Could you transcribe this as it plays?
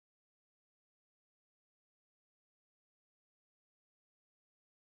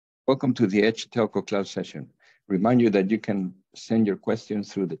Welcome to the Edge Telco Cloud session. Remind you that you can send your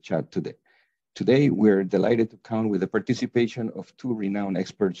questions through the chat today. Today, we're delighted to count with the participation of two renowned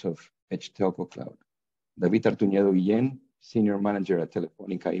experts of Edge Telco Cloud. David Artuñedo Guillén, Senior Manager at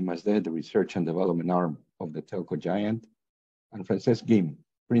Telefónica I+D, the research and development arm of the telco giant, and Francesc Guim,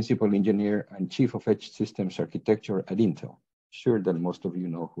 Principal Engineer and Chief of Edge Systems Architecture at Intel. Sure that most of you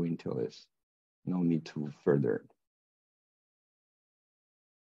know who Intel is. No need to further.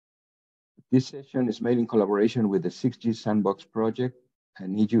 This session is made in collaboration with the 6G Sandbox project,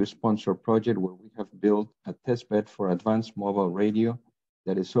 an EU-sponsored project where we have built a testbed for advanced mobile radio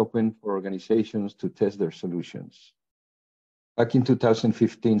that is open for organizations to test their solutions. Back in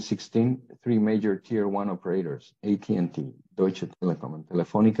 2015-16, three major Tier 1 operators, AT&T, Deutsche Telekom, and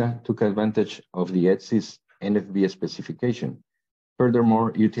Telefónica, took advantage of the ETSI's NFV specification.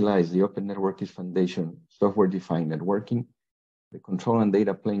 Furthermore, utilized the Open Networking Foundation software-defined networking, the control and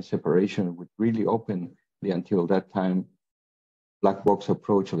data plane separation, which really opened the, until that time, black box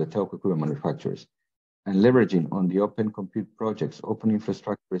approach of the telco equipment manufacturers, and leveraging on the open compute projects, open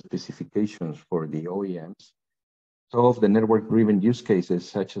infrastructure specifications for the OEMs, solve the network-driven use cases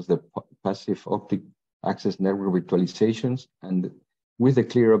such as the passive optic access network virtualizations, and with a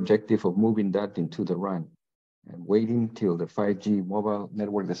clear objective of moving that into the RAN and waiting till the 5G mobile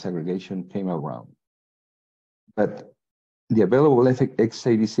network disaggregation came around. But the available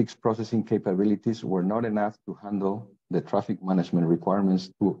x86 processing capabilities were not enough to handle the traffic management requirements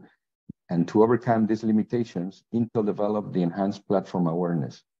and to overcome these limitations, Intel developed the Enhanced Platform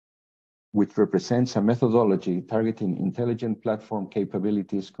Awareness, which represents a methodology targeting intelligent platform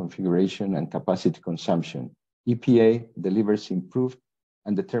capabilities, configuration, and capacity consumption. EPA delivers improved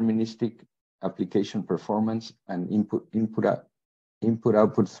and deterministic application performance and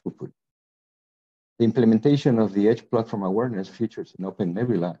input-output throughput. The implementation of the Edge Platform Awareness features in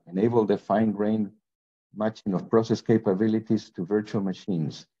OpenNebula enabled the fine-grained matching of process capabilities to virtual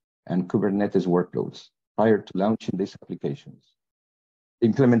machines and Kubernetes workloads prior to launching these applications. The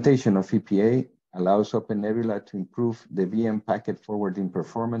implementation of EPA allows OpenNebula to improve the VM packet forwarding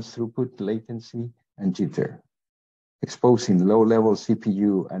performance, throughput, latency, and jitter, exposing low-level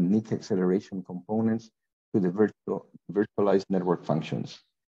CPU and NIC acceleration components to the virtualized network functions.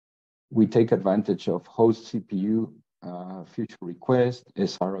 We take advantage of host CPU, future request,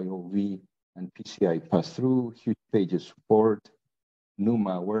 SRIOV, and PCI pass-through, huge pages support,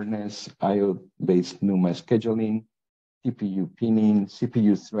 NUMA awareness, IO-based NUMA scheduling, CPU pinning,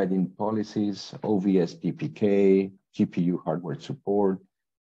 CPU threading policies, OVS DPK, GPU hardware support,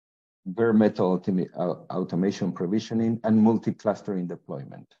 bare metal automation provisioning, and multi-clustering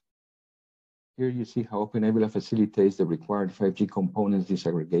deployment. Here you see how OpenNebula facilitates the required 5G components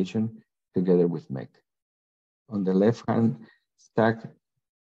disaggregation together with MEC. On the left-hand stack,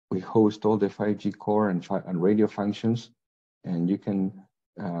 we host all the 5G core and radio functions, and you can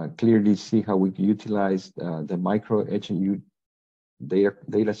clearly see how we utilize the micro edge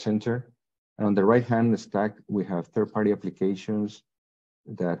data center. And on the right-hand stack, we have third-party applications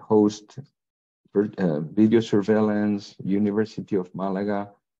that host video surveillance, University of Malaga,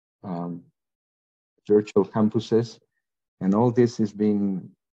 virtual campuses, and all this is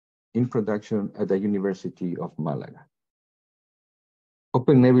being in production at the University of Malaga.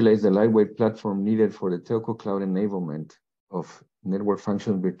 OpenNebula is the lightweight platform needed for the telco cloud enablement of network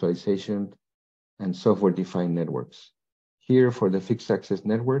function virtualization and software-defined networks. Here, for the fixed access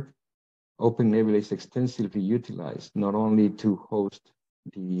network, OpenNebula is extensively utilized not only to host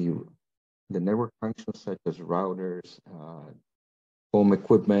the network functions such as routers, home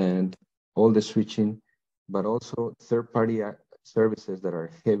equipment, all the switching, but also third-party services that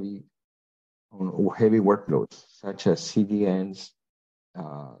are heavy workloads, such as CDNs,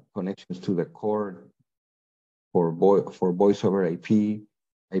 connections to the core for voice over IP,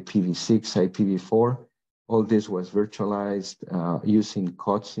 IPv6, IPv4. All this was virtualized using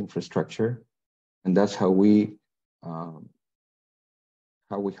COTS infrastructure, and that's how we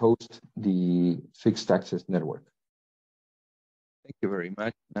host the fixed access network. Thank you very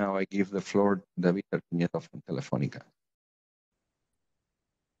much. Now I give the floor to David Artuñedo from Telefónica.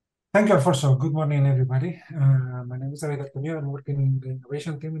 Thank you, Alfonso. Good morning, everybody. My name is David Artuñedo. I'm working in the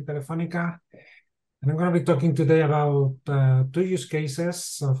innovation team in Telefónica. And I'm going to be talking today about two use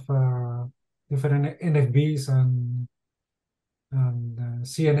cases of different NFVs and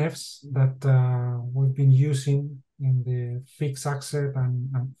CNFs that we've been using in the fixed access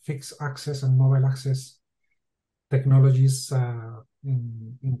and mobile access technologies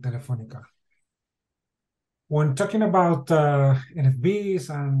in Telefónica. When talking about NFVs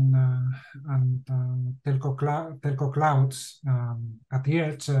and telco clouds at the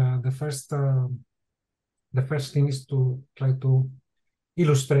edge, the first thing is to try to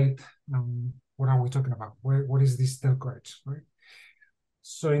illustrate what are we talking about. What is this telco edge, right?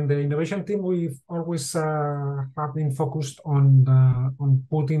 So in the innovation team, we've always have been focused on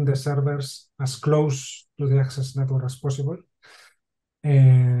putting the servers as close to the access network as possible.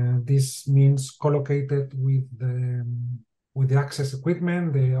 And this means co-located with the access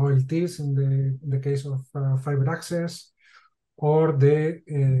equipment, the OLTs in the case of fiber access, or the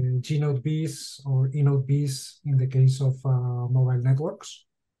G node Bs or E node Bs in the case of mobile networks,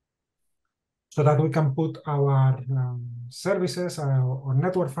 so that we can put our services or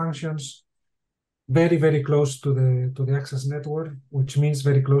network functions very, very close to the access network, which means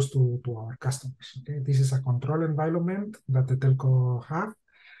very close to our customers. Okay, this is a control environment that the telco have,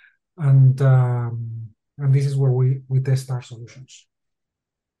 and this is where we test our solutions.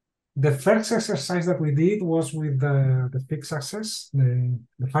 The first exercise that we did was with the fixed access, the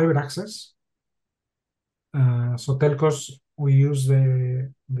fiber access. So telcos, we use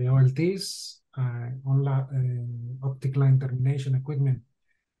the OLTs, optic line termination equipment,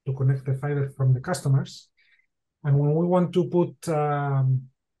 to connect the fiber from the customers. And when we want to put telco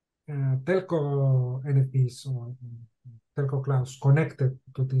NFVs or telco clouds connected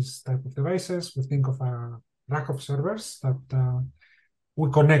to this type of devices, we think of a rack of servers that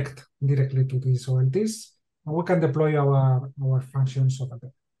we connect directly to these OLTs, and we can deploy our functions over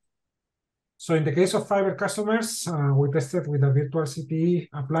there. So in the case of fiber customers, we tested with a virtual CPE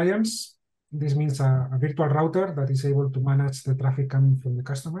appliance. This means a virtual router that is able to manage the traffic coming from the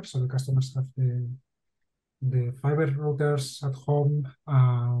customers. So the customers have the fiber routers at home,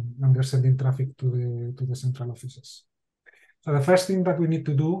 and they're sending traffic to the central offices. So the first thing that we need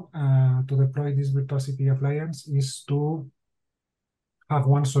to do to deploy this virtual CPE appliance is to have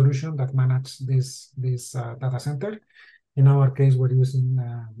one solution that manages this data center. In our case, we're using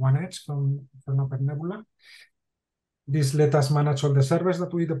OneEdge from OpenNebula. This let us manage all the servers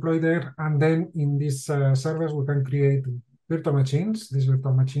that we deploy there, and then in these servers we can create virtual machines. These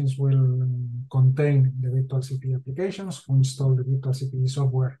virtual machines will contain the virtual CPE applications. We install the virtual CPE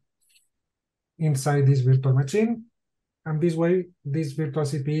software inside this virtual machine, and this way, this virtual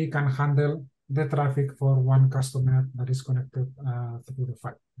CPE can handle the traffic for one customer that is connected through the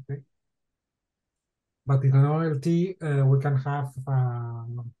fiber. Okay. But in an OLT, we can have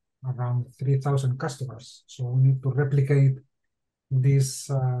around 3,000 customers. So we need to replicate this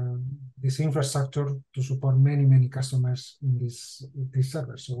infrastructure to support many customers in these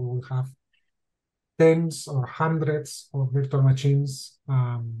servers. So we will have tens or hundreds of virtual machines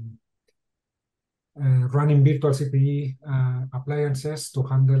running virtual CPE appliances to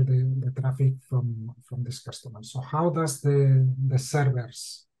handle the traffic from this customer. So how does the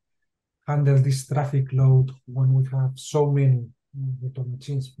servers handle this traffic load when we have so many virtual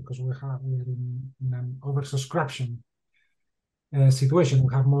machines? Because we are in an oversubscription situation.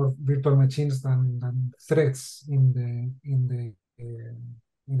 We have more virtual machines than threads in the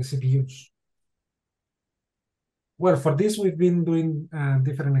CPUs. Well, for this, we've been doing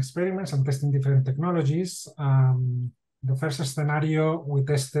different experiments and testing different technologies. The first scenario we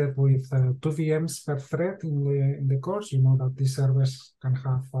tested with 2 VMs per thread in the cores. You know that these servers can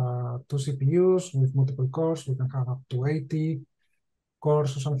have 2 CPUs with multiple cores. We can have up to 80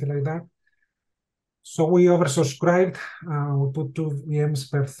 cores or something like that. So we oversubscribed. We put 2 VMs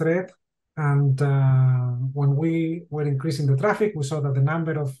per thread. And when we were increasing the traffic, we saw that the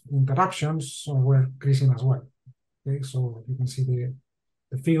number of interruptions were increasing as well. Okay, so you can see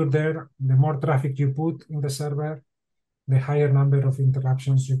the figure there. The more traffic you put in the server, the higher number of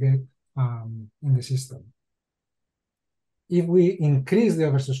interruptions you get in the system. If we increase the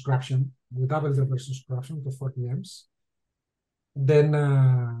oversubscription, we double the oversubscription to 4 VMs, then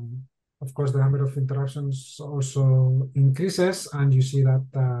of course the number of interruptions also increases, and you see that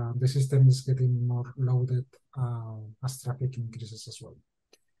the system is getting more loaded as traffic increases as well.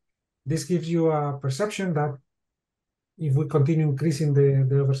 This gives you a perception that if we continue increasing the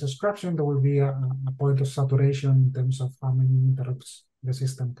oversubscription, there will be a point of saturation in terms of how many interrupts the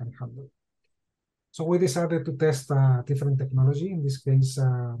system can handle. So we decided to test a different technology. In this case,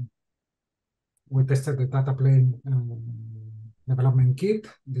 we tested the data plane development kit.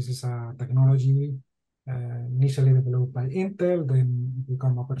 This is a technology initially developed by Intel, then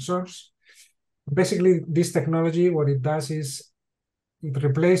become open source. Basically, this technology, what it does is it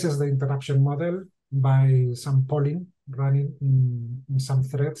replaces the interruption model by some polling running in some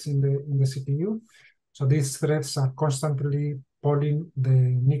threads in the CPU. So these threads are constantly polling the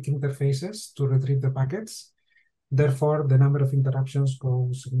NIC interfaces to retrieve the packets. Therefore, the number of interruptions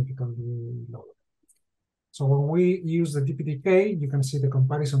goes significantly lower. So when we use the DPDK, you can see the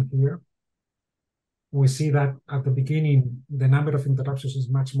comparison here. We see that at the beginning, the number of interruptions is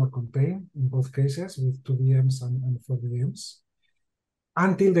much more contained in both cases with 2 VMs and 4 VMs,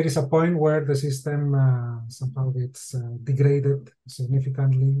 until there is a point where the system somehow gets degraded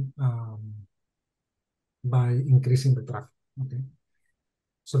significantly by increasing the traffic. Okay.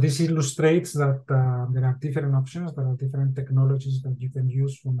 So this illustrates that there are different options, there are different technologies that you can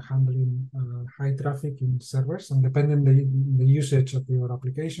use when handling high traffic in servers, and depending on the usage of your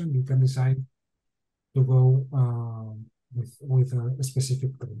application, you can decide to go with a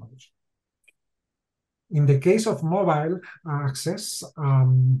specific technology. In the case of mobile access,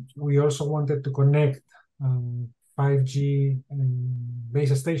 we also wanted to connect 5G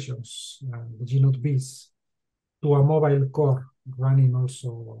base stations, the G0Bs, to a mobile core running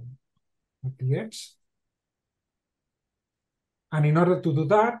also at the edge. And in order to do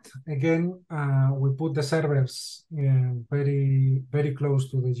that, again, we put the servers very, very close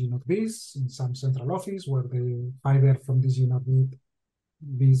to the G0Bs in some central office where the fiber from the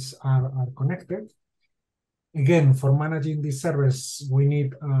G0Bs are connected. Again, for managing these servers, we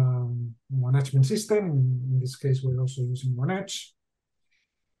need a management system. In this case, we're also using OneEdge.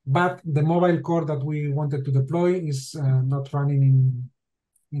 But the mobile core that we wanted to deploy is not running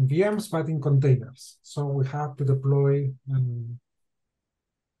in VMs, but in containers. So we have to deploy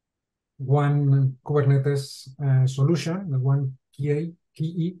one Kubernetes solution, the one KE,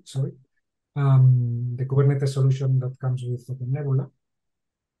 the Kubernetes solution that comes with OpenNebula,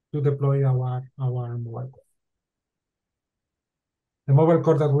 to deploy our mobile core. The mobile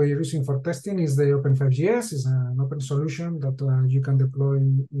core that we're using for testing is the Open5GS. It's an open solution that you can deploy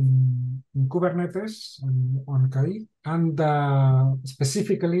in Kubernetes and on KE. And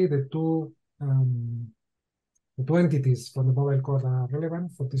specifically, the two entities for the mobile core that are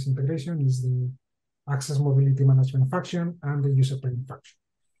relevant for this integration is the access mobility management function and the user pairing function.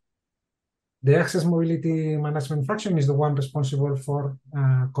 The access mobility management function is the one responsible for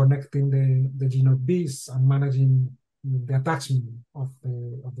connecting the G0Bs and managing the attachment of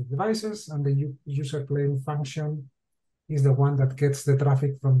the devices, and the user pairing function is the one that gets the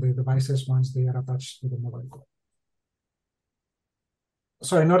traffic from the devices once they are attached to the mobile core.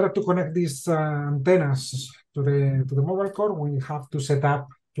 So in order to connect these antennas to the mobile core, we have to set up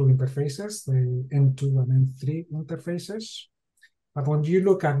two interfaces, the N2 and N3 interfaces. But when you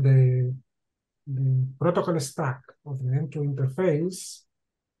look at the protocol stack of the N2 interface,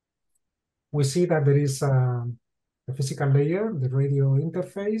 we see that there is a physical layer, the radio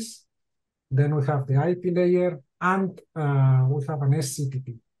interface, then we have the IP layer, and we have an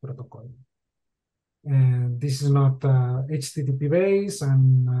SCTP protocol. And this is not HTTP based,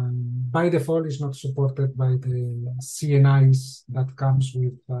 and by default is not supported by the CNIs that comes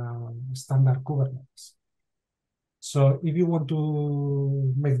with standard Kubernetes. So if you want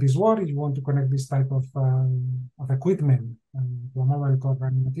to make this work, if you want to connect this type of equipment to a mobile core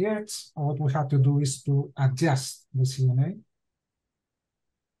running at the edge, what we have to do is to adjust the CNI.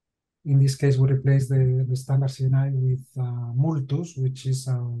 In this case, we replace the standard CNI with Multus, which is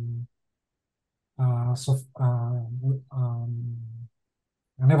an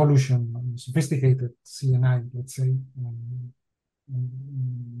evolution, sophisticated CNI, let's say,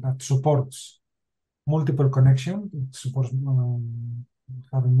 that supports multiple connection. It supports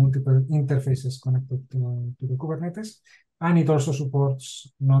having multiple interfaces connected to the Kubernetes, and it also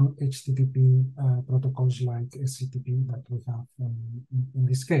supports non-HTTP protocols like SCTP that we have in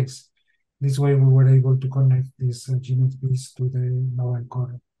this case. This way, we were able to connect these G0Bs to the mobile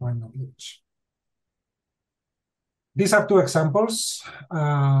core running at the edge. These are two examples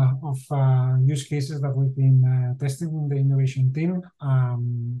of use cases that we've been testing in the innovation team.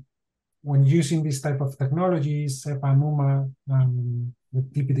 When using this type of technologies, SEPA, NUMA,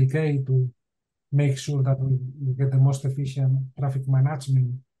 with DPDK to make sure that we get the most efficient traffic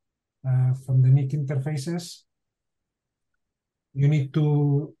management from the NIC interfaces, you need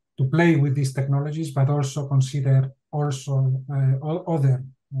to play with these technologies, but also consider also other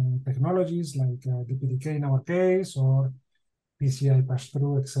technologies like DPDK in our case, or PCI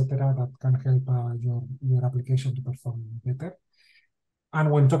pass-through, etc., that can help your application to perform better. And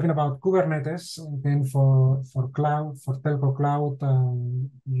when talking about Kubernetes, again, for cloud, for telco cloud,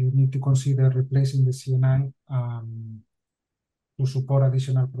 you need to consider replacing the CNI to support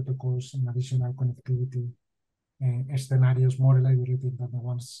additional protocols and additional connectivity scenarios, more elaborated than the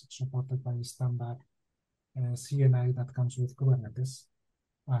ones supported by standard CNI that comes with Kubernetes,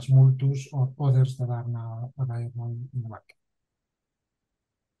 as Multus or others that are now available in the market.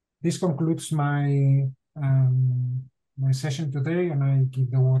 This concludes my my session today, and I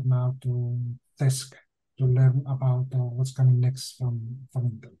give the word now to Tesk to learn about what's coming next from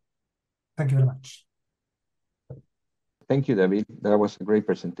Intel. Thank you very much. Thank you, David. That was a great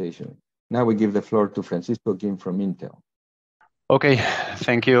presentation. Now we give the floor to Francisco Kim from Intel. Okay,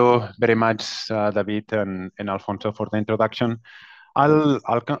 thank you very much, David and Alfonso, for the introduction.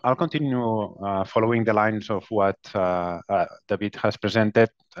 I'll continue following the lines of what David has presented,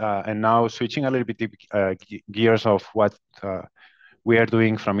 and now switching a little bit gears of what we are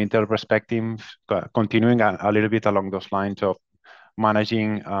doing from Intel perspective, continuing a little bit along those lines of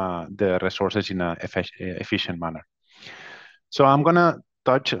managing the resources in an efficient manner. So I'm gonna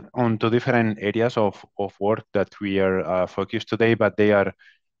touch on two different areas of work that we are focused today, but they are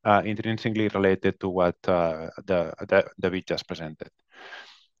intrinsically related to what David just presented.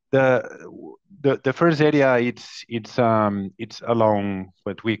 The first area it's along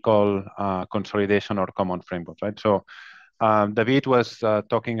what we call consolidation or common frameworks, right? So David was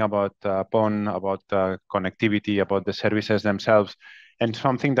talking about PON, about connectivity, about the services themselves, and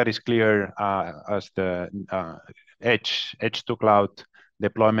something that is clear as the edge to cloud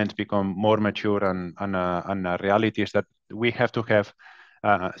deployments become more mature and reality is that we have to have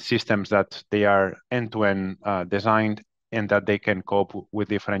systems that they are end-to-end designed and that they can cope with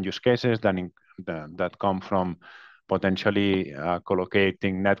different use cases that come from potentially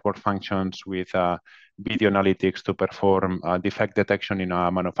collocating network functions with video analytics to perform defect detection in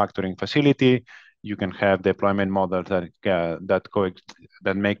a manufacturing facility. You can have deployment models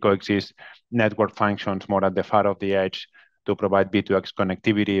that may coexist network functions more at the far of the edge to provide V2X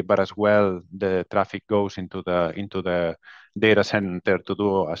connectivity, but as well the traffic goes into the data center to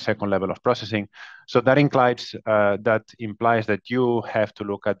do a second level of processing. So that implies that you have to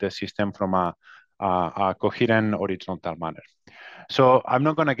look at the system from a coherent horizontal manner. So I'm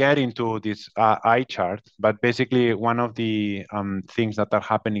not going to get into this eye chart, but basically one of the things that are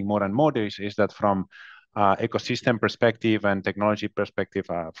happening more and more is that from ecosystem perspective and technology perspective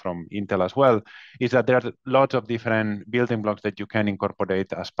from Intel as well, is that there are lots of different building blocks that you can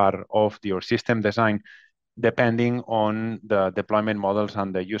incorporate as part of your system design, depending on the deployment models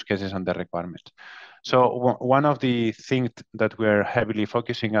and the use cases and the requirements. So one of the things that we're heavily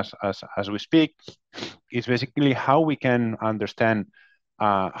focusing as we speak is basically how we can understand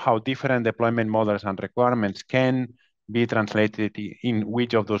how different deployment models and requirements can be translated in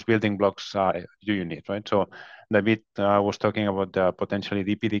which of those building blocks do you need, right? So David was talking about potentially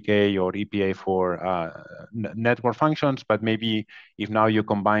DPDK or EPA for network functions, but maybe if now you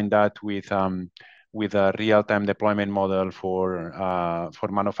combine that with a real-time deployment model for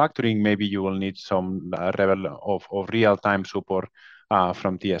manufacturing, maybe you will need some level of real-time support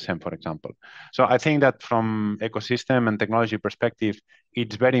from TSM, for example. So I think that from ecosystem and technology perspective,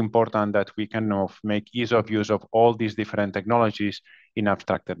 it's very important that we kind of make ease of use of all these different technologies in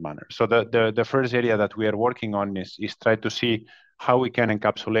abstracted manner. So the first area that we are working on is try to see how we can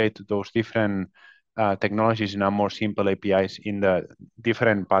encapsulate those different technologies in a more simple APIs in the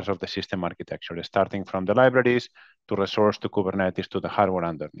different parts of the system architecture, starting from the libraries to resource to Kubernetes to the hardware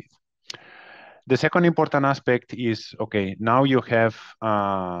underneath. The second important aspect is, okay, now you have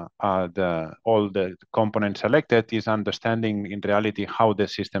all the components selected, is understanding in reality how the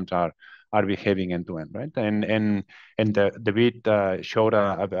systems are behaving end to end, right? And David showed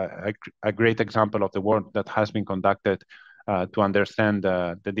a great example of the work that has been conducted to understand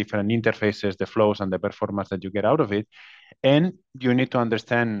the different interfaces, the flows, and the performance that you get out of it. And you need to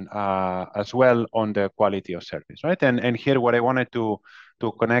understand as well on the quality of service, right? And here, what I wanted to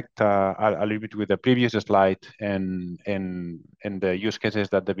connect a little bit with the previous slide and the use cases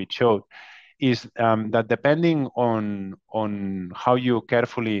that David showed is that depending on how you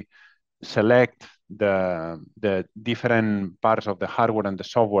carefully select the different parts of the hardware and the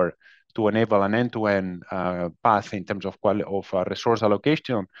software to enable an end-to-end path in terms of resource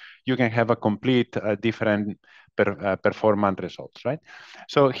allocation, you can have a complete different performance results, right?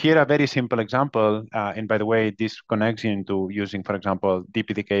 So here a very simple example, and by the way, this connects into using, for example,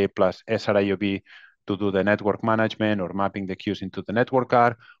 DPDK plus SRIOB to do the network management or mapping the queues into the network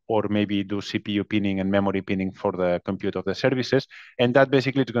card, or maybe do CPU pinning and memory pinning for the compute of the services. And that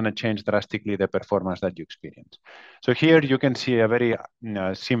basically is going to change drastically the performance that you experience. So here you can see a very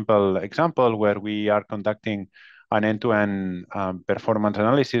simple example where we are conducting an end-to-end performance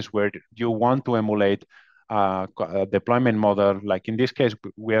analysis where you want to emulate a deployment model. Like in this case,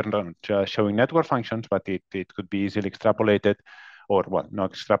 we are not showing network functions, but it could be easily extrapolated, or well,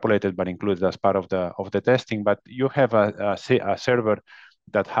 not extrapolated, but included as part of the testing. But you have a server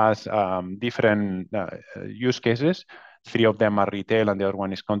that has different use cases 3 of them are retail and the other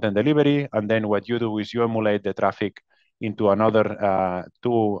one is content delivery. And then what you do is you emulate the traffic into another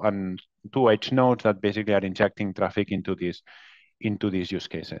two edge nodes that basically are injecting traffic into these use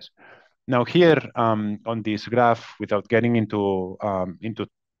cases. Now here on this graph, without getting into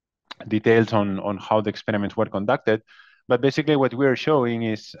details on how the experiments were conducted, but basically what we're showing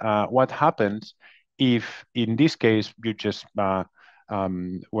is what happens if, in this case, you just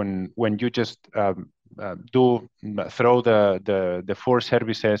when you just throw the 4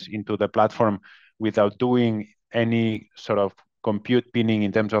 services into the platform without doing any sort of compute pinning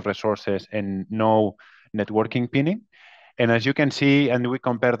in terms of resources and no networking pinning. And as you can see, and we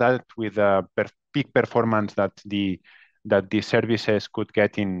compare that with peak performance that the services could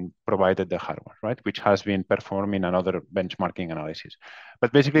get in provided the hardware, right? Which has been performed in another benchmarking analysis.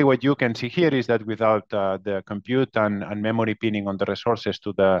 But basically what you can see here is that without the compute and memory pinning on the resources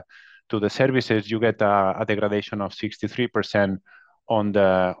to the services, you get a degradation of 63% in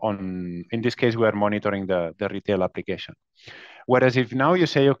this case, we are monitoring the retail application. Whereas if now you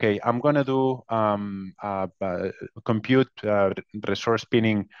say, okay, I'm going to do compute resource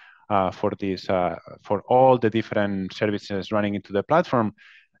pinning for all the different services running into the platform,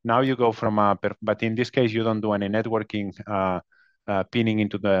 now you go from but in this case, you don't do any networking pinning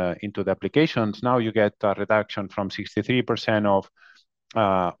into the applications. Now you get a reduction from 63%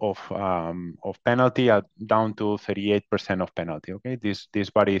 of penalty down to 38% of penalty. Okay, this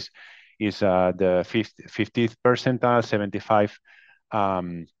varies is the 50th percentile, 75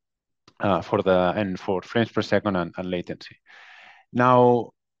 for frames per second and latency.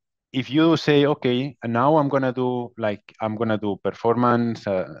 Now, if you say, okay, and now I'm gonna do performance,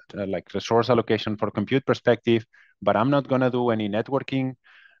 like resource allocation for compute perspective, but I'm not gonna do any networking.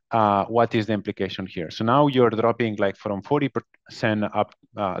 What is the implication here? So now you're dropping like from 40% up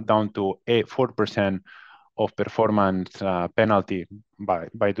down to 4% of performance penalty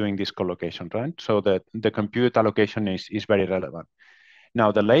by doing this collocation, right? So that the compute allocation is very relevant.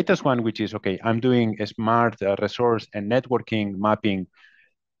 Now the latest one, which is, okay, I'm doing a smart resource and networking mapping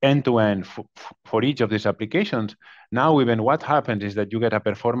end-to-end for each of these applications. Now even what happens is that you get a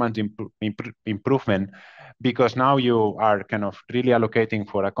performance improvement because now you are kind of really allocating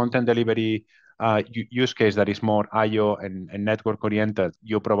for a content delivery use case that is more IO and network oriented.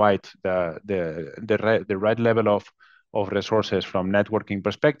 You provide the right level of resources from networking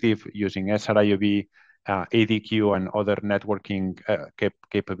perspective using SRIOV, ADQ, and other networking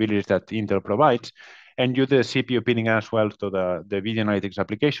capabilities that Intel provides. And you do the CPU pinning as well to the video analytics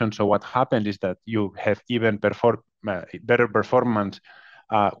application. So what happened is that you have even better performance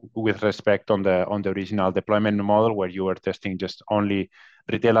with respect on the original deployment model where you were testing just only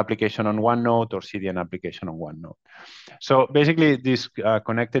retail application on one node or CDN application on one node. So basically this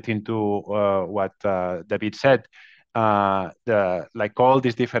connected into what David said, like all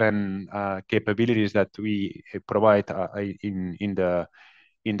these different capabilities that we provide in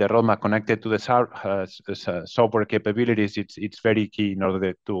the roadmap connected to the software capabilities, it's very key in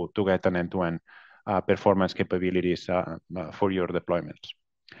order to get an end-to-end performance capabilities for your deployments.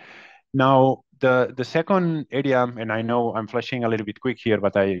 Now, the second area, and I know I'm flashing a little bit quick here,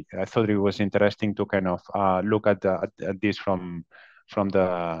 but I thought it was interesting to kind of look at this from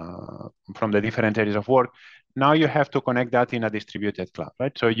the different areas of work. Now you have to connect that in a distributed cloud,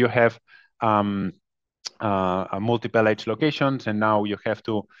 right? So you have multiple edge locations, and now you have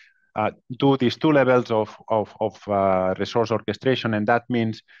to do these 2 levels of resource orchestration, and that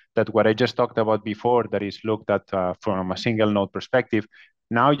means that what I just talked about before, that is looked at from a single node perspective.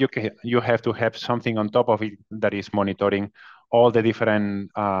 Now you have to have something on top of it that is monitoring all the different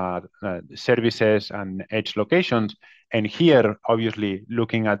services and edge locations, and here obviously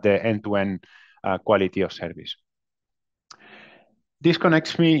looking at the end-to-end quality of service. This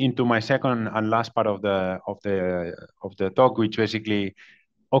connects me into my second and last part of the talk, which basically,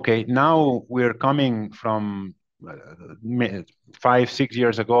 okay, now we're coming from 5-6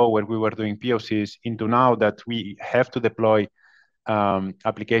 years ago where we were doing POCs into now that we have to deploy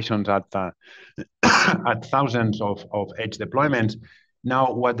applications at thousands of edge deployments.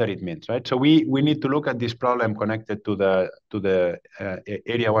 Now, what does it mean, right? So we need to look at this problem connected to the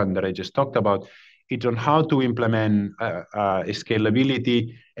area one that I just talked about. It's on how to implement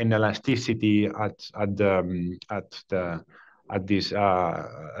scalability and elasticity at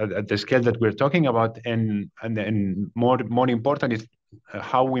the scale that we're talking about, and more important is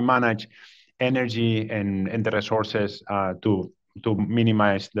how we manage energy and the resources to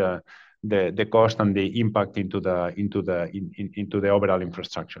minimize the cost and the impact into the overall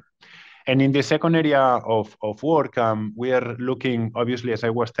infrastructure. And in the second area of work, we are looking, obviously, as I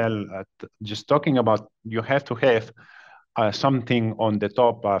was just talking about, you have to have something on the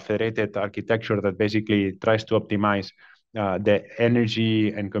top, federated architecture that basically tries to optimize the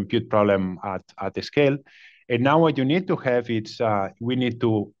energy and compute problem at the scale. And now what you need to have is we need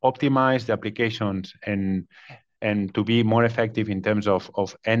to optimize the applications and to be more effective in terms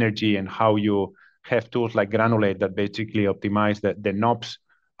of energy and how you have tools like Granulate that basically optimize the knobs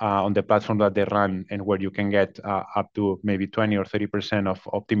on the platform that they run, and where you can get up to maybe 20 or 30% of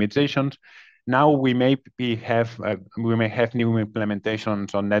optimizations. Now we may have new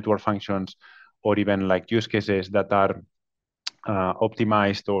implementations on network functions, or even like use cases that are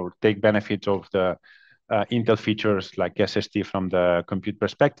optimized or take benefits of the Intel features like SST from the compute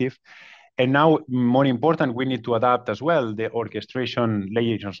perspective. And now, more important, we need to adapt as well the orchestration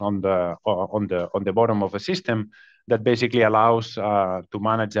layers on the bottom of a system that basically allows to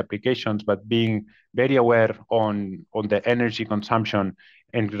manage the applications, but being very aware on the energy consumption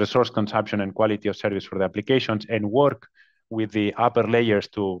and resource consumption and quality of service for the applications, and work with the upper layers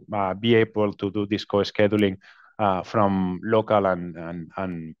to be able to do this co-scheduling from local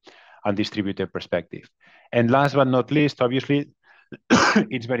and distributed perspective. And last but not least, obviously,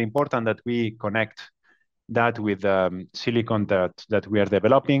 it's very important that we connect that with silicon that we are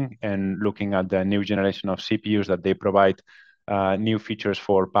developing, and looking at the new generation of CPUs that they provide new features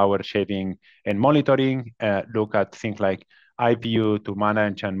for power shaving and monitoring, look at things like IPU to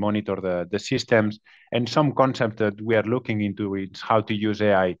manage and monitor the systems. And some concept that we are looking into is how to use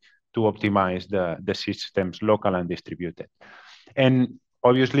AI to optimize the systems, local and distributed. And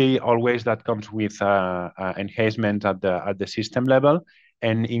obviously, always that comes with enhancement at the system level,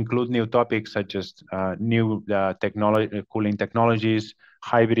 and include new topics such as new cooling technologies,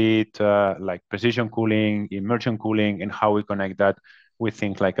 hybrid, like precision cooling, immersion cooling, and how we connect that with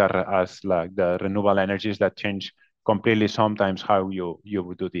things like like the renewable energies that change completely sometimes how you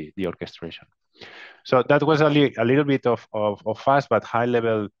would do the orchestration. So that was a little bit of fast but high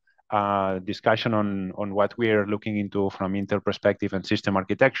level discussion on what we are looking into from Intel perspective and system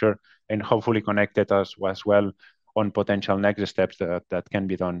architecture, and hopefully connected us as well on potential next steps that can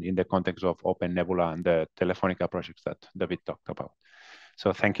be done in the context of OpenNebula and the Telefónica projects that David talked about.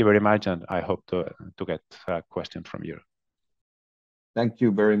 So thank you very much, and I hope to get questions from you. Thank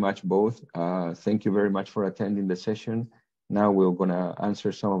you very much, both. Thank you very much for attending the session. Now we're gonna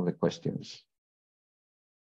answer some of the questions.